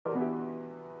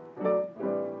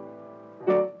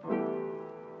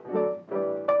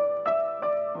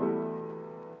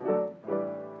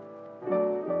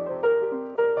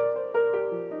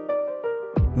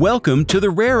Welcome to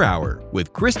the Rare Hour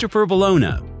with Christopher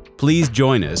Valona. Please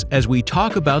join us as we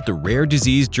talk about the rare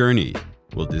disease journey.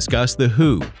 We'll discuss the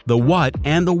who, the what,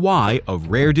 and the why of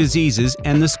rare diseases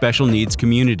and the special needs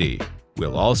community.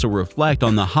 We'll also reflect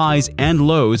on the highs and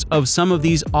lows of some of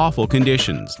these awful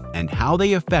conditions and how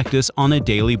they affect us on a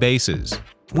daily basis.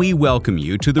 We welcome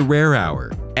you to the Rare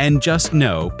Hour, and just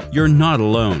know you're not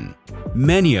alone.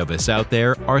 Many of us out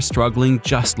there are struggling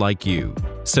just like you.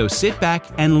 So sit back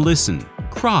and listen,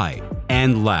 cry,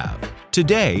 and laugh.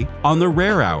 Today on the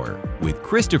Rare Hour with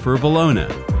Christopher Valona.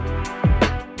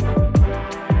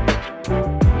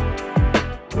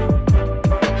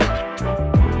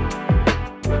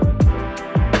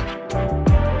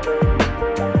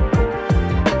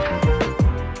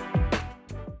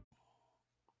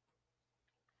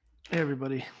 Hey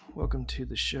everybody, welcome to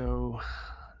the show.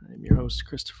 I'm your host,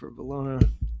 Christopher Valona,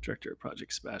 Director of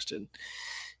Project Sebastian,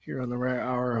 here on the Rare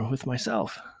Hour with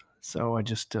myself. So I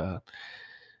just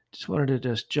wanted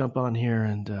to jump on here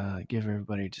and give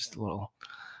everybody just a little,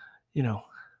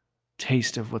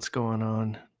 taste of what's going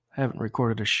on. I haven't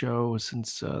recorded a show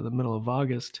since the middle of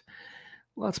August.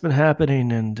 Lots been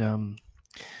happening, and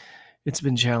it's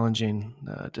been challenging,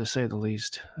 to say the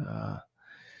least.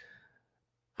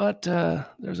 But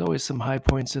there's always some high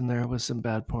points in there with some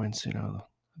bad points,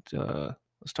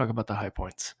 Let's talk about the high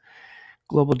points.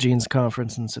 Global Genes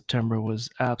Conference in September was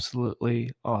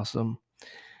absolutely awesome.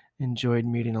 Enjoyed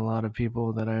meeting a lot of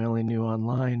people that I only knew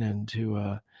online and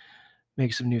to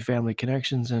make some new family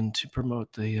connections and to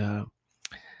promote the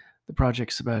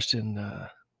Project Sebastian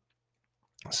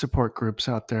support groups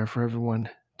out there for everyone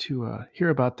to hear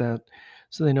about that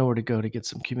so they know where to go to get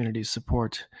some community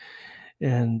support.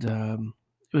 And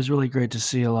it was really great to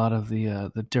see a lot of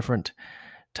the different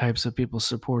types of people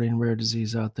supporting rare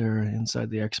disease out there inside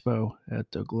the expo at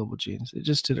Global Genes. It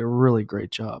just did a really great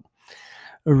job.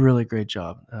 Really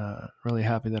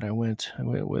happy that I went. I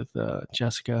went with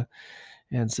Jessica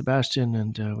and Sebastian,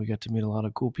 and we got to meet a lot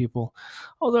of cool people.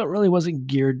 Although it really wasn't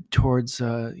geared towards,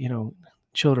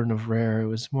 children of rare. It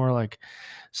was more like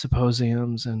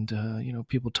symposiums and,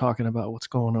 people talking about what's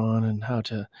going on and how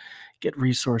to get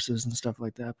resources and stuff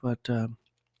like that. But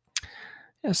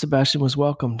Sebastian was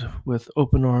welcomed with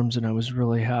open arms, and I was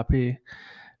really happy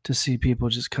to see people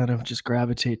just kind of just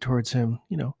gravitate towards him,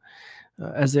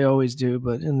 as they always do.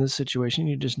 But in this situation,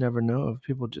 you just never know if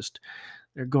people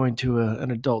they're going to an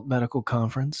adult medical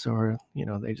conference, or,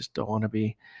 they just don't want to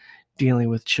be dealing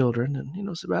with children.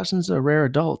 And, Sebastian's a rare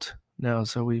adult now,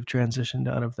 so we've transitioned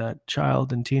out of that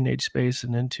child and teenage space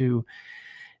and into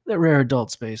the rare adult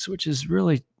space, which is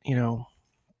really,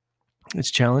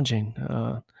 it's challenging.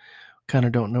 Kind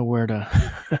of don't know where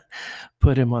to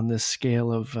put him on this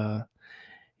scale of,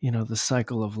 the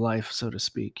cycle of life, so to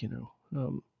speak.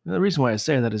 The reason why I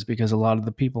say that is because a lot of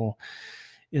the people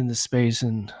in the space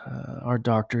and our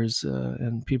doctors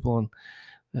and people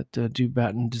that do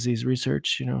Batten disease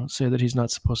research, say that he's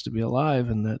not supposed to be alive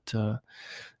and that,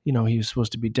 he was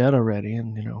supposed to be dead already.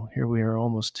 And, here we are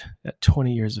almost at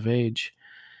 20 years of age,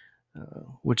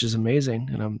 which is amazing.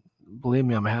 And believe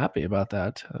me, I'm happy about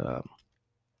that.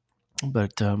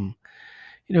 But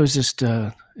it's just,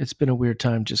 it's been a weird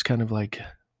time, just kind of like,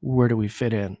 where do we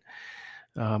fit in?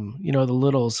 The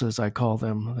littles, as I call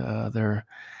them, they're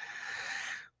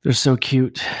so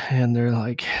cute, and they're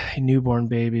like newborn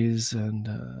babies, and,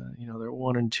 they're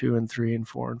 1 and 2 and 3 and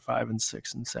 4 and 5 and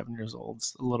 6 and 7 years old,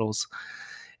 the littles.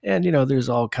 And, there's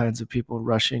all kinds of people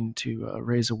rushing to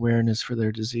raise awareness for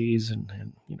their disease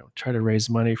and try to raise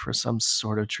money for some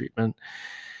sort of treatment.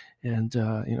 And,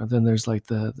 then there's like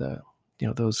the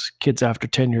those kids after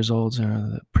 10 years old,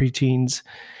 the preteens.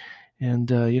 And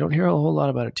you don't hear a whole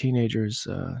lot about teenagers,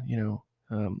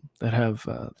 that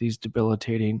have these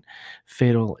debilitating,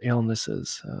 fatal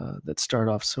illnesses that start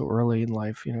off so early in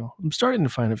life. I'm starting to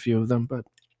find a few of them, but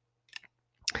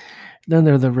then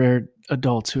there are the rare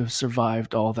adults who have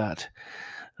survived all that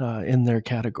in their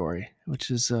category, which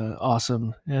is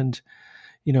awesome and,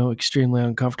 extremely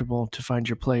uncomfortable to find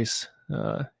your place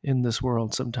in this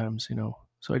world sometimes,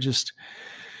 So I just,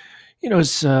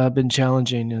 it's been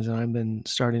challenging as I've been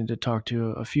starting to talk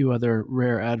to a few other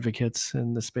rare advocates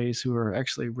in the space who are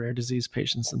actually rare disease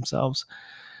patients themselves.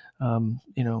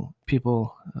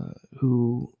 People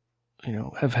who,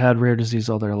 have had rare disease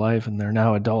all their life and they're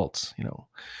now adults,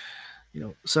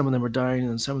 some of them are dying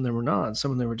and some of them are not.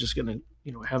 Some of them are just going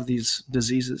to, have these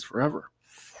diseases forever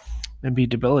and be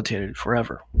debilitated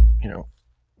forever,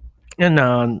 And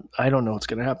I don't know what's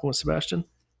going to happen with Sebastian.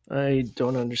 I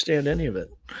don't understand any of it.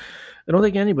 I don't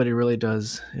think anybody really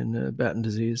does in Batten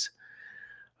disease.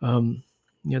 The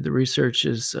research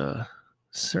is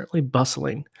certainly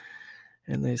bustling,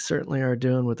 and they certainly are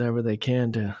doing whatever they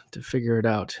can to figure it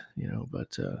out,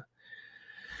 but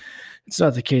it's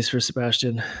not the case for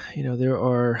Sebastian. There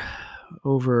are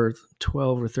over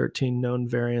 12 or 13 known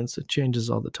variants. It changes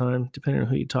all the time, depending on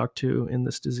who you talk to in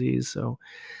this disease. So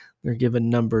they're given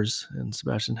numbers, and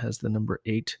Sebastian has the number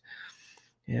 8.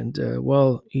 And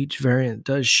while each variant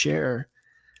does share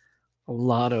a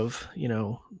lot of,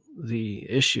 the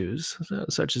issues,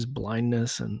 such as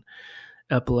blindness and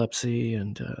epilepsy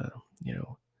and,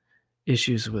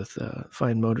 issues with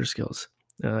fine motor skills,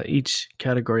 each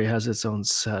category has its own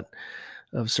set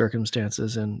of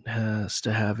circumstances and has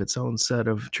to have its own set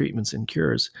of treatments and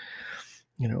cures.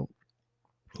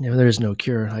 There is no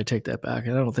cure. I take that back.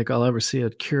 And I don't think I'll ever see a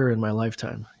cure in my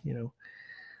lifetime.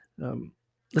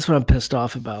 That's what I'm pissed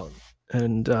off about.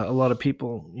 And a lot of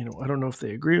people, I don't know if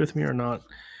they agree with me or not,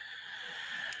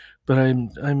 but I'm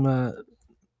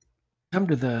come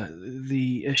to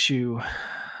the issue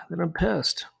that I'm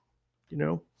pissed.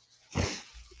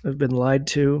 I've been lied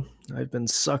to. I've been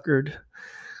suckered.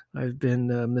 I've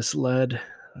been misled,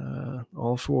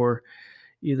 all for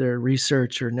either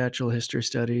research or natural history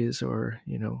studies or,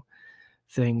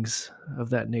 things of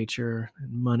that nature.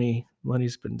 And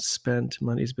money's been spent,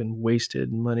 money's been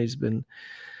wasted, money's been,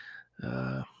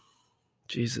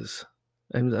 Jesus.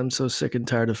 I'm so sick and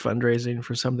tired of fundraising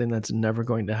for something that's never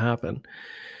going to happen.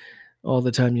 All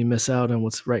the time you miss out on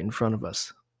what's right in front of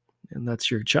us. And that's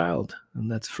your child.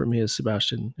 And that's for me as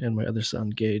Sebastian and my other son,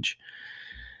 Gage.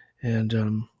 And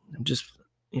I'm just,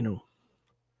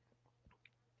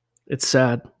 it's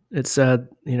sad. It's sad,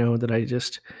 that I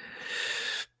just,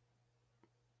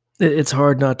 it's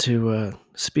hard not to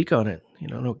speak on it. I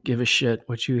don't give a shit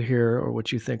what you hear or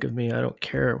what you think of me. I don't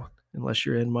care. Unless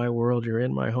you're in my world, you're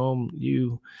in my home,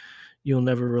 you'll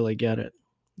never really get it.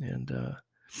 And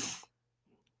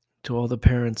to all the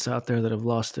parents out there that have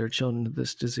lost their children to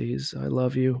this disease, I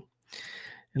love you.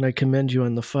 And I commend you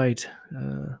on the fight.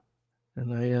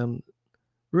 And I am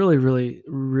really, really,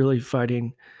 really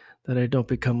fighting that I don't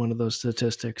become one of those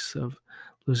statistics of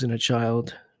losing a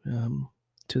child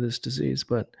to this disease.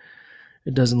 But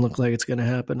it doesn't look like it's going to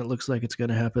happen. It looks like it's going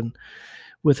to happen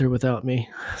with or without me.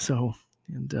 So,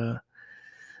 and I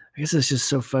guess it's just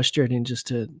so frustrating just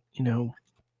to,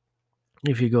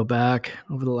 if you go back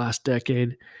over the last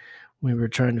decade, we were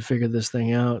trying to figure this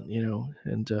thing out,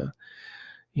 and,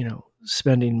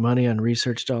 spending money on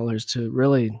research dollars to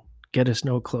really get us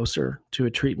no closer to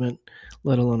a treatment,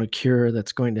 let alone a cure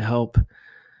that's going to help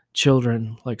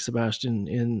children like Sebastian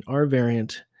in our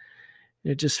variant.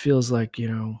 It just feels like,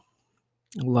 a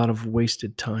lot of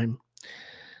wasted time.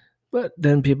 But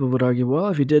then people would argue, well,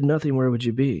 if you did nothing, where would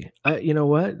you be? You know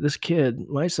what? This kid,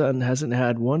 my son, hasn't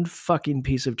had one fucking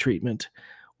piece of treatment,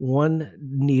 one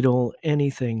needle,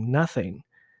 anything, nothing.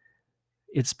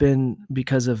 It's been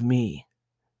because of me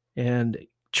and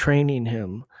training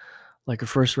him like a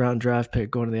first-round draft pick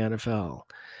going to the NFL,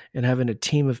 and having a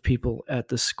team of people at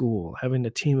the school, having a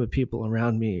team of people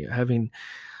around me, having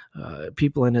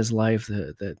people in his life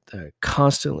that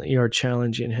constantly are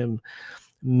challenging him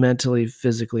mentally,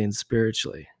 physically, and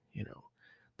spiritually.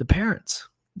 The parents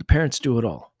do it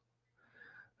all.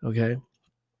 Okay.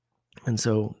 And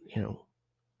so,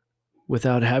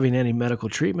 without having any medical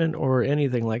treatment or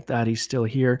anything like that, he's still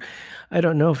here. I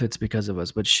don't know if it's because of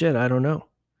us, but shit, I don't know.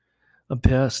 I'm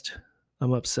pissed.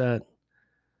 I'm upset.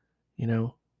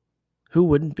 Who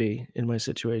wouldn't be in my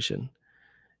situation?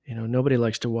 Nobody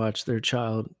likes to watch their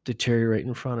child deteriorate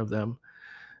in front of them.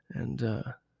 And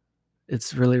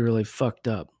it's really, really fucked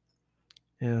up.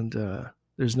 And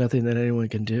there's nothing that anyone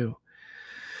can do.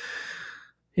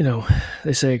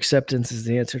 They say acceptance is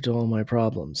the answer to all my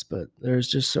problems, but there's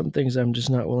just some things I'm just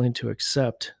not willing to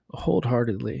accept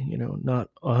wholeheartedly, not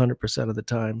 100% of the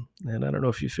time. And I don't know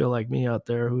if you feel like me out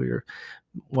there, who you're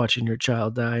watching your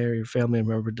child die or your family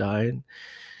member die. And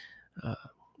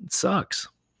it sucks.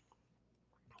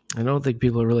 I don't think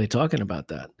people are really talking about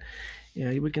that.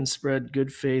 We can spread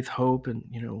good faith, hope, and,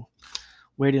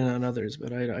 waiting on others,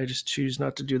 but I just choose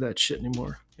not to do that shit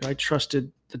anymore. I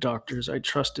trusted the doctors, I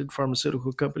trusted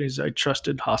pharmaceutical companies, I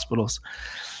trusted hospitals,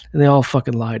 and they all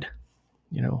fucking lied.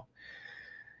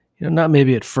 Not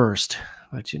maybe at first,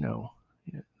 but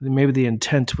maybe the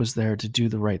intent was there to do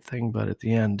the right thing, but at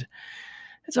the end,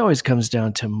 it always comes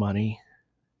down to money.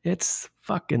 It's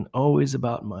fucking always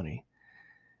about money.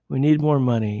 We need more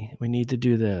money. We need to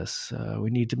do this. We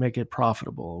need to make it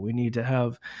profitable. We need to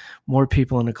have more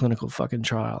people in a clinical fucking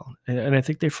trial. And I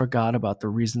think they forgot about the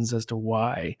reasons as to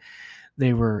why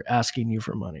they were asking you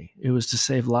for money. It was to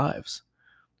save lives,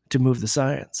 to move the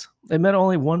science. They met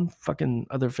only one fucking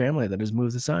other family that has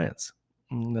moved the science.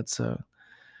 And that's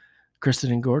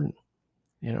Kristen and Gordon,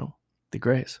 the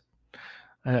grays.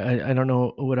 I don't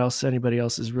know what else anybody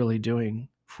else is really doing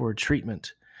for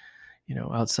treatment,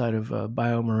 outside of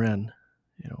BioMarin,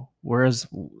 whereas,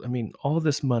 I mean, all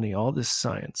this money, all this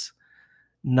science,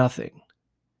 nothing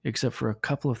except for a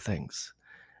couple of things.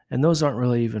 And those aren't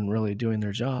really even really doing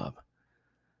their job.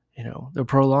 They're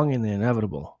prolonging the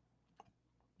inevitable.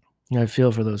 And I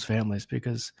feel for those families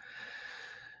because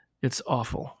it's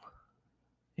awful.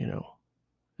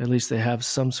 At least they have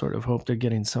some sort of hope. They're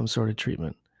getting some sort of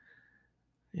treatment.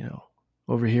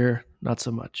 Over here, not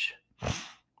so much.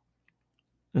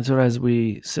 And so as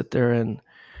we sit there and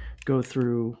go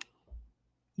through,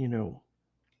 the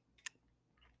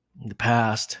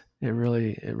past, it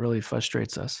really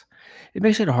frustrates us. It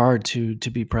makes it hard to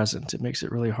be present. It makes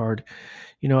it really hard.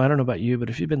 I don't know about you, but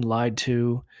if you've been lied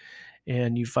to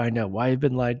and you find out why you've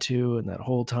been lied to, and that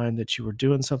whole time that you were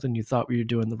doing something, you thought you were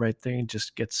doing the right thing,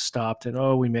 just gets stopped and,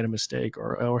 oh, we made a mistake,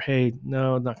 or hey,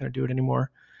 no, I'm not going to do it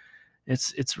anymore.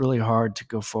 It's really hard to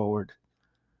go forward,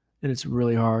 and it's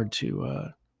really hard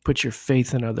to put your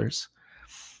faith in others.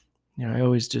 I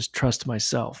always just trust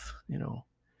myself.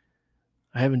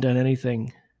 I haven't done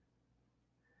anything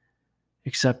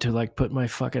except to put my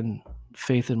fucking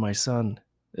faith in my son.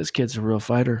 This kid's a real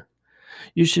fighter.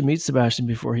 You should meet Sebastian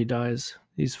before he dies.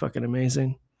 He's fucking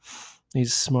amazing.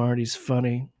 He's smart, he's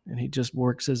funny, and he just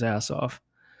works his ass off.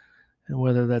 And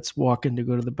whether that's walking to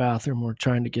go to the bathroom or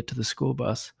trying to get to the school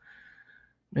bus,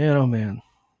 man, oh man,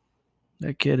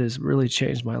 that kid has really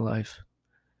changed my life.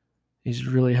 He's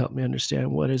really helped me understand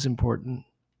what is important.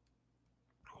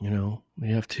 We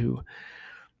have to,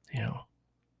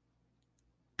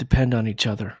 depend on each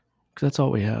other, because that's all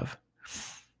we have.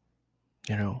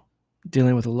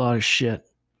 Dealing with a lot of shit,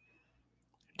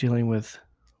 dealing with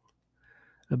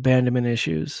abandonment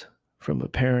issues from a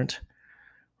parent.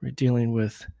 We're dealing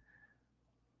with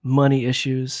money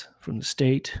issues from the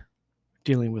state,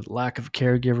 dealing with lack of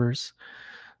caregivers.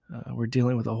 We're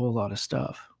dealing with a whole lot of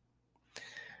stuff.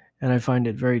 And I find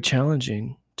it very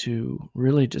challenging to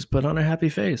really just put on a happy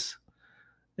face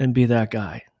and be that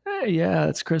guy. Hey, yeah,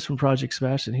 it's Chris from Project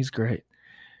Sebastian. He's great.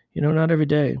 Not every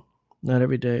day. Not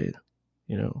every day.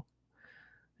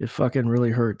 It fucking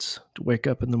really hurts to wake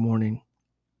up in the morning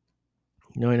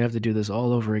knowing I have to do this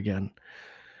all over again.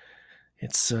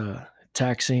 It's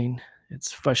taxing.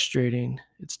 It's frustrating.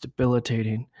 It's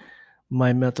debilitating.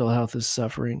 My mental health is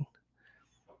suffering.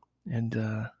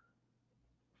 And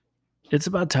it's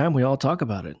about time we all talk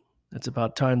about it. It's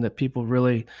about time that people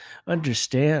really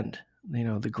understand,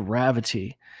 the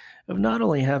gravity of not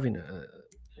only having a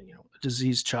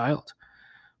diseased child,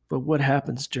 but what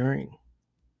happens during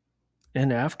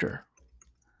and after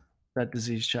that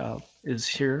diseased child is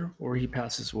here or he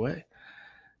passes away.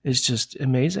 It's just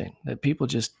amazing that people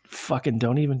just fucking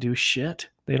don't even do shit.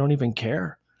 They don't even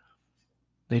care.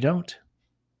 They don't.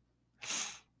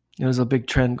 There's a big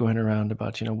trend going around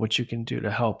about, what you can do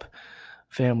to help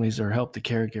families or help the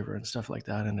caregiver and stuff like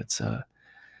that. And it's, there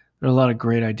are a lot of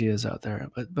great ideas out there,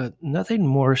 but nothing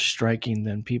more striking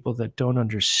than people that don't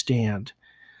understand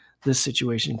this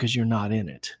situation because you're not in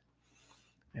it.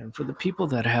 And for the people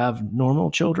that have normal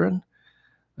children,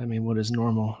 I mean, what is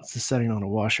normal? It's the setting on a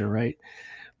washer, right?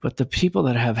 But the people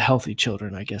that have healthy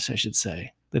children, I guess I should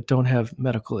say, that don't have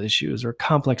medical issues or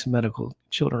complex medical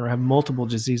children or have multiple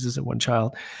diseases in one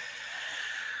child,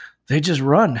 they just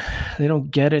run. They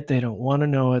don't get it. They don't want to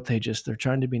know it. They're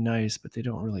trying to be nice, but they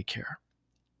don't really care.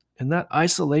 And that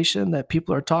isolation that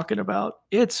people are talking about,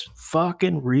 it's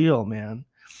fucking real, man.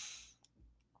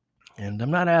 And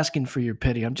I'm not asking for your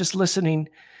pity. I'm just listening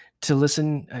to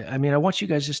listen. I mean, I want you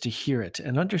guys just to hear it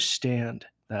and understand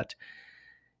that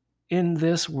in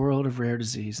this world of rare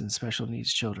disease and special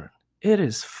needs children, it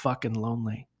is fucking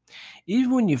lonely.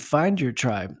 Even when you find your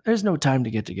tribe, there's no time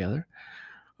to get together.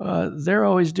 They're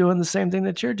always doing the same thing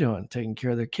that you're doing, taking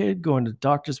care of their kid, going to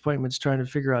doctor's appointments, trying to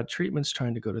figure out treatments,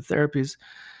 trying to go to therapies.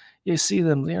 You see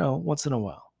them, once in a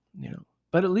while,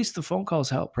 but at least the phone calls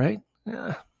help, right?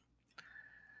 Yeah.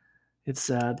 It's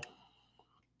sad.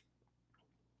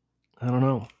 I don't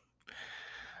know.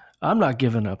 I'm not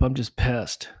giving up. I'm just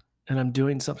pissed, and I'm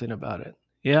doing something about it.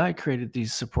 Yeah, I created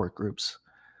these support groups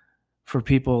for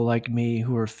people like me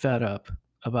who are fed up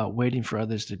about waiting for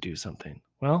others to do something.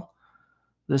 Well,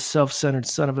 this self-centered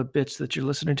son of a bitch that you're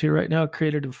listening to right now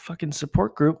created a fucking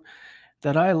support group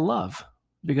that I love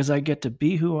because I get to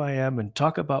be who I am and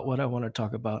talk about what I want to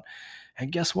talk about.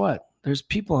 And guess what? There's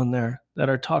people in there that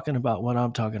are talking about what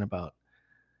I'm talking about.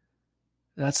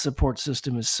 That support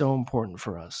system is so important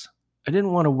for us. I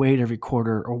didn't want to wait every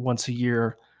quarter or once a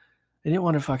year. I didn't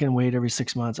want to fucking wait every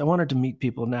 6 months. I wanted to meet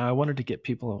people now. I wanted to get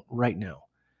people right now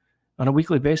on a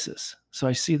weekly basis. So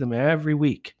I see them every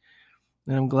week.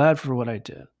 And I'm glad for what I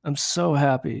did. I'm so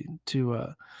happy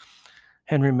to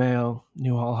Henry Mayo,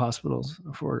 Newhall Hospitals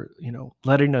for,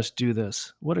 letting us do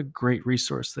this. What a great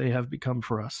resource they have become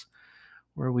for us,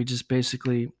 where we just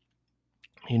basically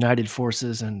united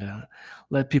forces and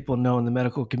let people know in the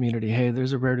medical community, hey,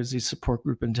 there's a rare disease support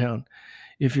group in town.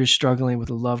 If you're struggling with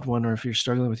a loved one, or if you're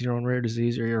struggling with your own rare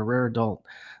disease, or you're a rare adult,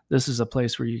 this is a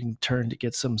place where you can turn to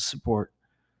get some support.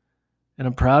 And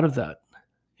I'm proud of that.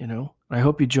 I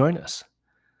hope you join us.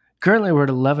 Currently, we're at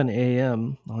 11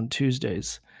 a.m. on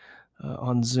Tuesdays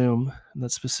on Zoom, and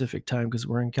that's specific time because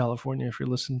we're in California if you're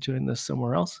listening to this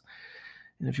somewhere else.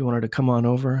 And if you wanted to come on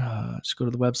over, just go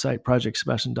to the website,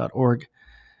 projectsebastian.org,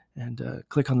 and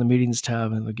click on the meetings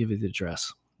tab, and they'll give you the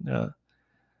address. I'm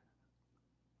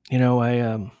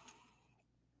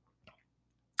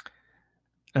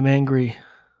angry,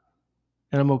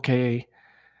 and I'm okay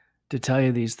to tell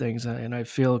you these things, and I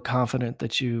feel confident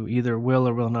that you either will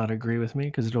or will not agree with me,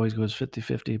 because it always goes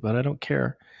 50-50, but I don't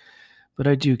care. But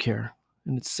I do care,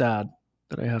 and it's sad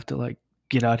that I have to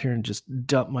get out here and just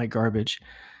dump my garbage.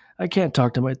 I can't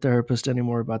talk to my therapist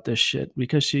anymore about this shit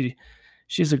because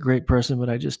she's a great person, but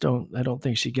I don't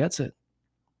think she gets it.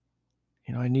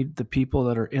 I need the people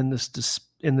that are in this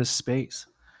space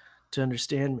to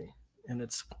understand me, and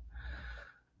it's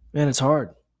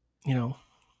hard,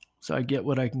 so I get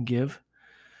what I can give,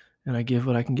 and I give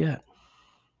what I can get.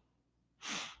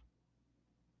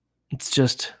 It's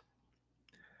just,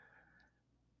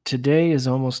 today is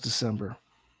almost December.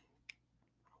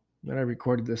 When I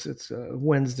recorded this, it's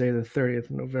Wednesday, the 30th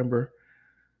of November,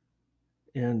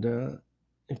 and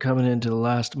coming into the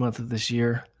last month of this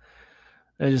year,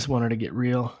 I just wanted to get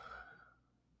real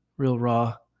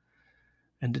raw,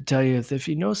 and to tell you, if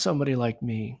you know somebody like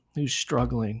me who's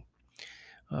struggling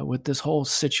with this whole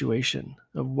situation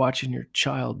of watching your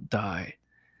child die,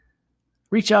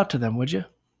 reach out to them, would you?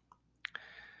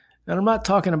 And I'm not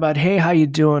talking about, hey, how you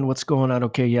doing? What's going on?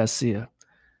 Okay, yeah, see ya.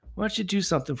 Why don't you do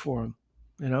something for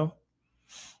them,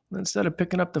 Instead of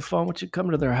picking up the phone, why don't you come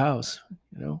to their house,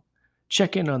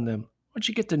 check in on them? Why don't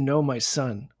you get to know my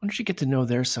son? Why don't you get to know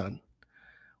their son?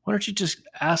 Why don't you just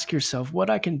ask yourself what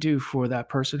I can do for that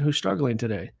person who's struggling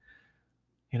today,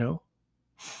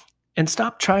 And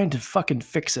stop trying to fucking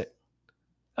fix it.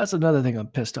 That's another thing I'm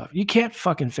pissed off. You can't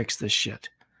fucking fix this shit.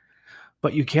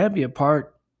 But you can be a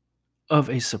part of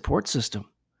a support system.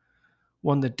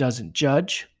 One that doesn't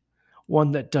judge.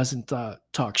 One that doesn't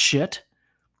talk shit.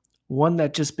 One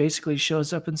that just basically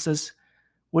shows up and says,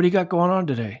 what do you got going on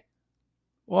today?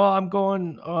 Well, I'm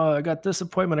going, I got this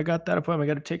appointment, I got that appointment,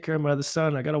 I got to take care of my other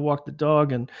son, I got to walk the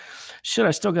dog, and shit,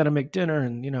 I still got to make dinner,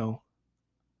 and, why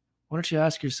don't you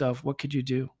ask yourself, what could you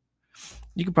do?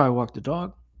 You could probably walk the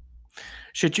dog.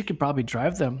 Shit, you could probably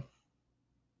drive them.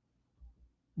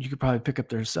 You could probably pick up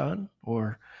their son,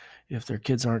 or if their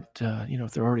kids aren't,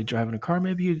 if they're already driving a car,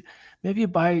 maybe you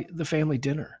buy the family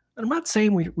dinner. And I'm not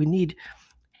saying we need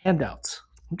handouts.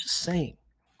 I'm just saying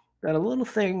that a little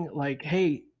thing like,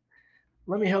 hey,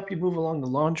 let me help you move along the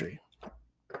laundry.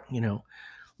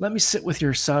 Let me sit with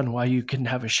your son while you can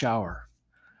have a shower.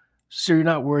 So you're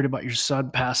not worried about your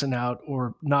son passing out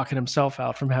or knocking himself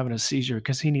out from having a seizure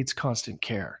because he needs constant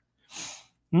care.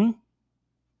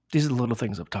 These are the little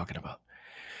things I'm talking about.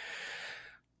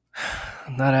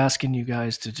 I'm not asking you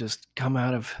guys to just come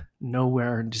out of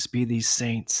nowhere and just be these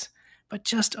saints, but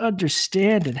just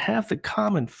understand and have the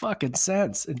common fucking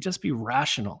sense and just be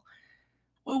rational.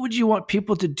 What would you want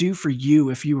people to do for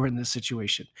you if you were in this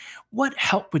situation? What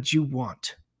help would you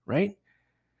want, right?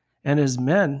 And as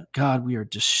men, God, we are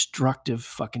destructive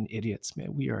fucking idiots,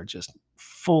 man. We are just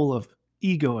full of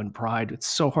ego and pride. It's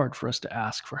so hard for us to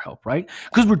ask for help, right?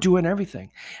 Because we're doing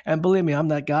everything. And believe me, I'm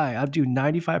that guy. I do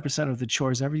 95% of the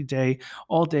chores every day,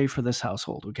 all day for this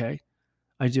household, okay?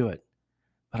 I do it.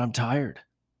 But I'm tired.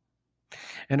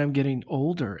 And I'm getting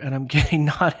older, and I'm getting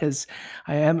not as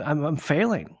I'm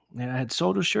failing. And I had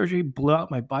shoulder surgery, blew out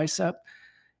my bicep.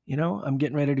 I'm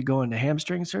getting ready to go into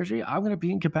hamstring surgery. I'm going to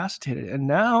be incapacitated. And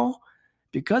now,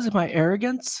 because of my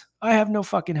arrogance, I have no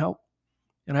fucking help.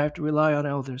 And I have to rely on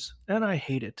elders. And I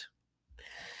hate it.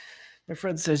 My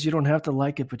friend says you don't have to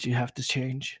like it, but you have to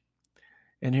change.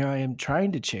 And here I am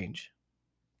trying to change.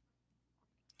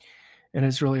 And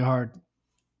it's really hard.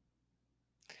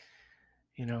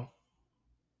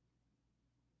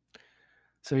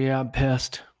 So yeah, I'm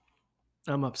pissed.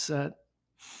 I'm upset.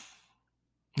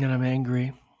 And I'm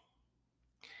angry.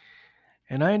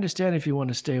 And I understand if you want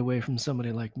to stay away from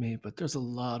somebody like me, but there's a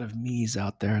lot of me's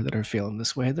out there that are feeling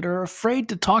this way, that are afraid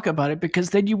to talk about it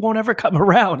because then you won't ever come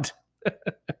around.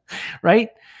 Right?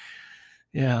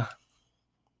 Yeah.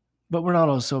 But we're not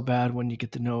all so bad when you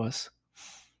get to know us.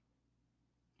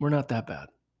 We're not that bad.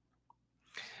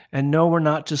 And no, we're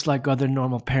not just like other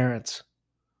normal parents.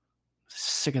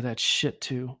 Sick of that shit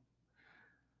too.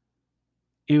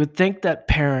 You would think that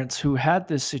parents who had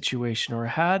this situation or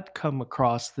had come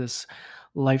across this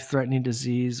life-threatening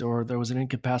disease or there was an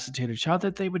incapacitated child,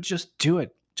 that they would just do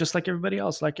it, just like everybody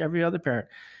else, like every other parent.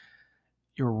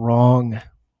 You're wrong.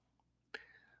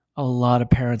 A lot of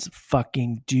parents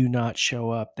fucking do not show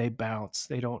up. They bounce.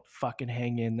 They don't fucking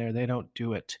hang in there. They don't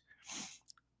do it.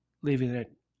 Leaving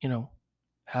it,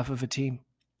 half of a team.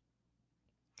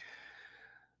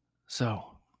 So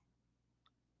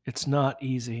it's not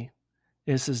easy.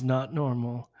 This is not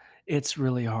normal. It's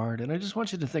really hard. And I just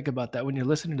want you to think about that when you're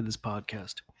listening to this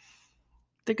podcast.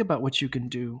 Think about what you can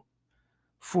do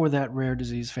for that rare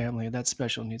disease family, that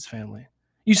special needs family.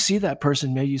 You see that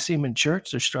person, maybe you see them in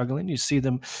church, they're struggling. You see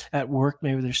them at work,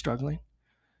 maybe they're struggling.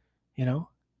 How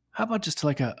about just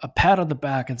like a pat on the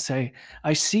back and say,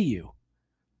 I see you.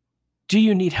 Do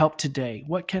you need help today?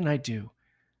 What can I do?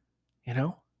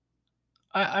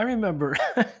 I remember,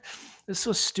 it's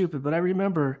so stupid, but I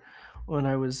remember when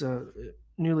I was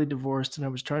newly divorced and I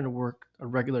was trying to work a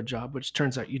regular job, which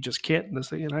turns out you just can't in this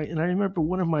thing. And I remember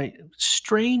one of my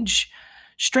strangers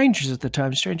at the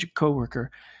time, stranger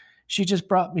coworker, she just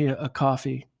brought me a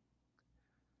coffee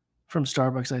from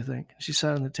Starbucks, I think. She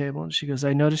sat on the table and she goes,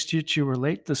 I noticed you were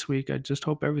late this week. I just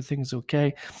hope everything's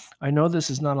okay. I know this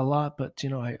is not a lot, but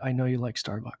I know you like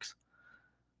Starbucks.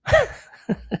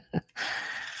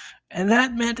 And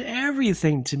that meant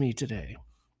everything to me today.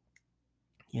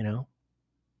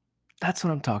 That's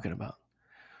what I'm talking about.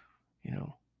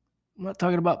 I'm not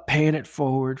talking about paying it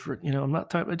forward I'm not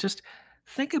talking about, just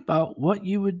think about what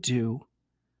you would do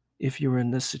if you were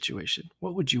in this situation.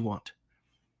 What would you want?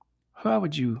 How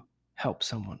would you help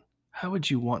someone? How would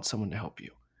you want someone to help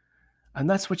you? And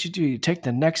that's what you do. You take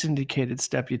the next indicated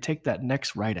step. You take that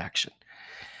next right action.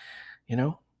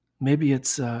 Maybe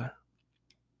it's a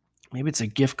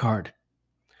gift card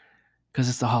because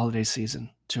it's the holiday season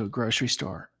to a grocery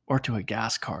store or to a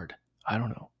gas card. I don't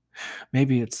know.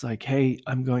 Maybe it's like, hey,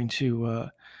 I'm going to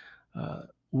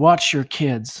watch your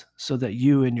kids so that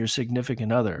you and your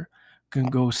significant other can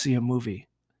go see a movie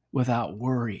without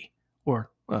worry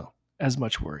or, well, as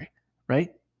much worry,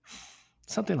 right?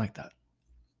 Something like that.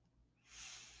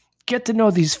 Get to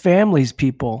know these families,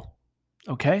 people,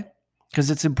 okay? Because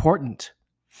it's important.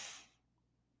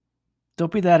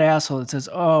 Don't be that asshole that says,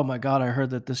 oh my God, I heard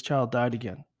that this child died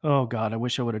again. Oh God, I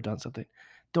wish I would have done something.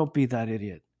 Don't be that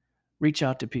idiot. Reach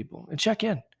out to people and check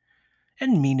in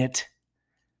and mean it.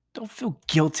 Don't feel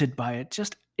guilted by it.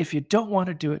 Just if you don't want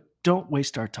to do it, don't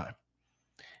waste our time.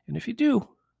 And if you do,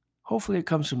 hopefully it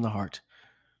comes from the heart.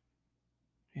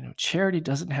 Charity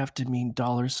doesn't have to mean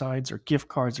dollar signs or gift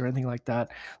cards or anything like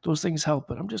that. Those things help,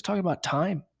 but I'm just talking about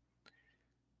time.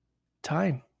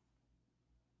 Time.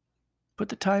 Put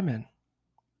the time in.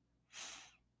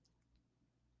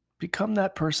 Become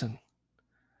that person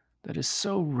that is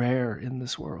so rare in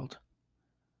this world.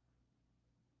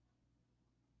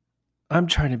 I'm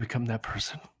trying to become that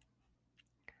person.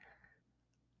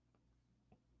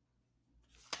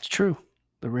 It's true.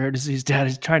 The rare disease dad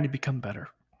is trying to become better.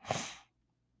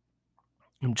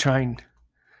 I'm trying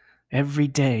every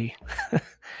day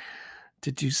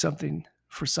to do something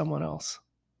for someone else.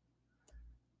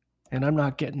 And I'm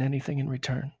not getting anything in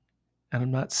return. And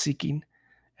I'm not seeking.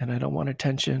 And I don't want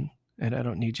attention. And I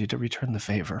don't need you to return the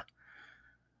favor.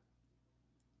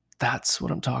 That's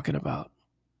what I'm talking about.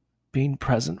 Being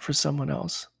present for someone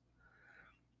else.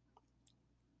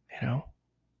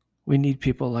 We need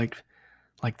people like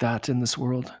that in this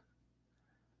world.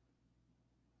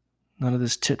 None of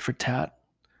this tit for tat.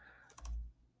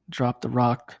 Drop the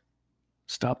rock,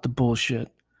 stop the bullshit,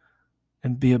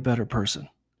 and be a better person.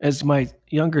 As my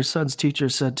younger son's teacher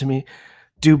said to me,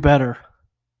 do better.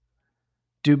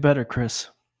 Do better, Chris.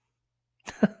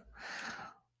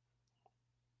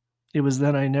 It was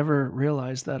then I never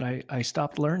realized that I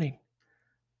stopped learning.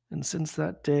 And since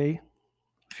that day,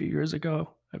 a few years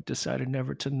ago, I've decided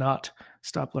never to not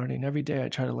stop learning. Every day I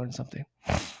try to learn something.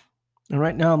 And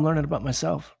right now I'm learning about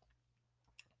myself.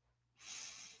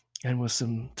 And with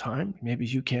some time, maybe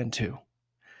you can too.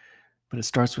 But it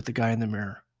starts with the guy in the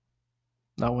mirror.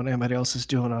 Not what anybody else is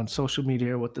doing on social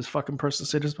media or what this fucking person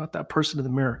said. It's about that person in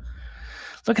the mirror.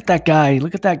 Look at that guy,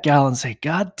 look at that gal and say,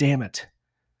 God damn it.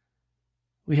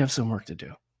 We have some work to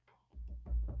do.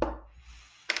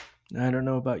 I don't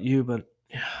know about you, but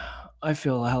I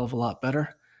feel a hell of a lot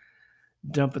better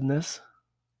dumping this.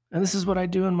 And this is what I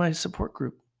do in my support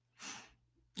group.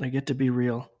 I get to be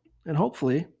real. And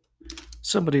hopefully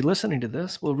somebody listening to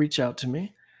this will reach out to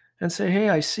me and say, hey,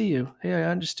 I see you. Hey, I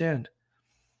understand.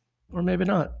 Or maybe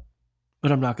not.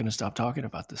 but I'm not going to stop talking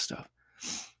about this stuff.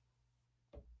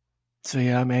 So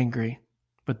yeah, I'm angry,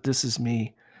 but this is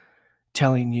me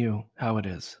telling you how it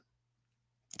is.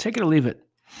 Take it or leave it.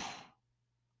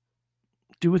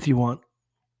 Do what you want.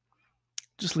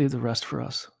 Just leave the rest for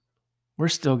us. We're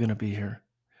still going to be here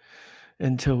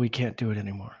until we can't do it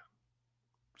anymore.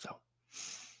 So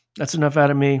that's enough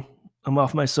out of me. I'm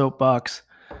off my soapbox.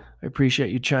 I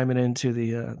appreciate you chiming into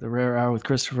the Rare Hour with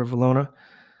Christopher Valona.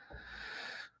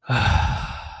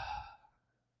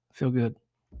 Feel good.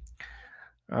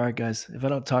 All right, guys. If I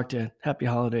don't talk to you, happy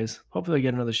holidays. Hopefully I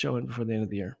get another show in before the end of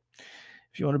the year.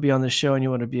 If you want to be on this show and you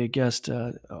want to be a guest,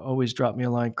 always drop me a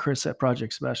line,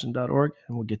 chris@projectsebastian.org,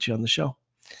 and we'll get you on the show.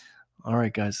 All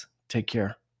right, guys. Take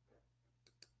care.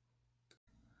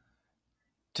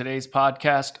 Today's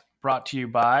podcast brought to you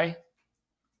by...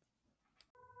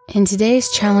 In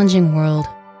today's challenging world,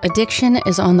 addiction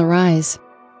is on the rise.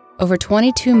 Over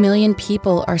 22 million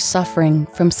people are suffering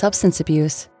from substance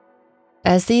abuse.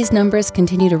 As these numbers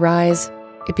continue to rise,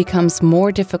 it becomes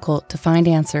more difficult to find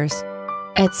answers.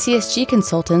 At CSG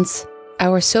Consultants,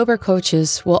 our sober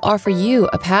coaches will offer you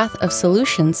a path of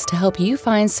solutions to help you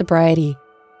find sobriety.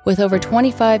 With over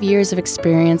 25 years of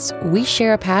experience, we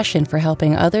share a passion for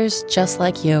helping others just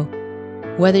like you.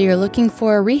 Whether you're looking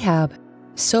for a rehab,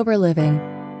 sober living,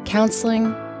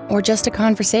 counseling, or just a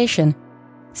conversation,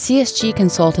 CSG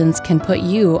Consultants can put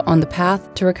you on the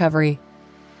path to recovery.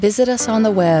 Visit us on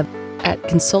the web at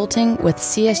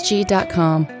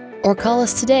consultingwithcsg.com or call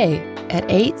us today at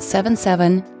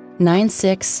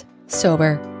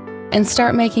 877-96-SOBER and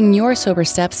start making your sober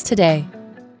steps today.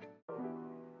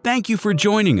 Thank you for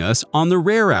joining us on the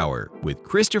Rare Hour with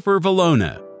Christopher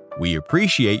Valona. We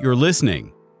appreciate your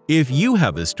listening. If you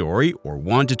have a story or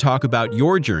want to talk about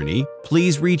your journey,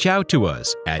 please reach out to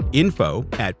us at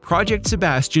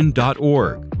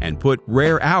info@projectsebastian.org and put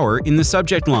Rare Hour in the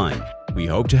subject line. We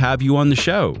hope to have you on the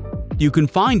show. You can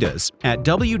find us at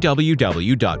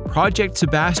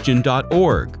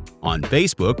www.projectsebastian.org, on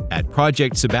Facebook at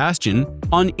Project Sebastian,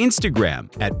 on Instagram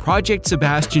at Project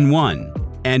Sebastian1,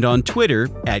 and on Twitter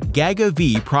at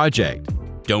GagaV Project.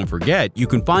 Don't forget, you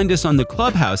can find us on the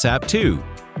Clubhouse app too.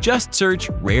 Just search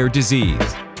Rare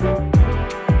Disease.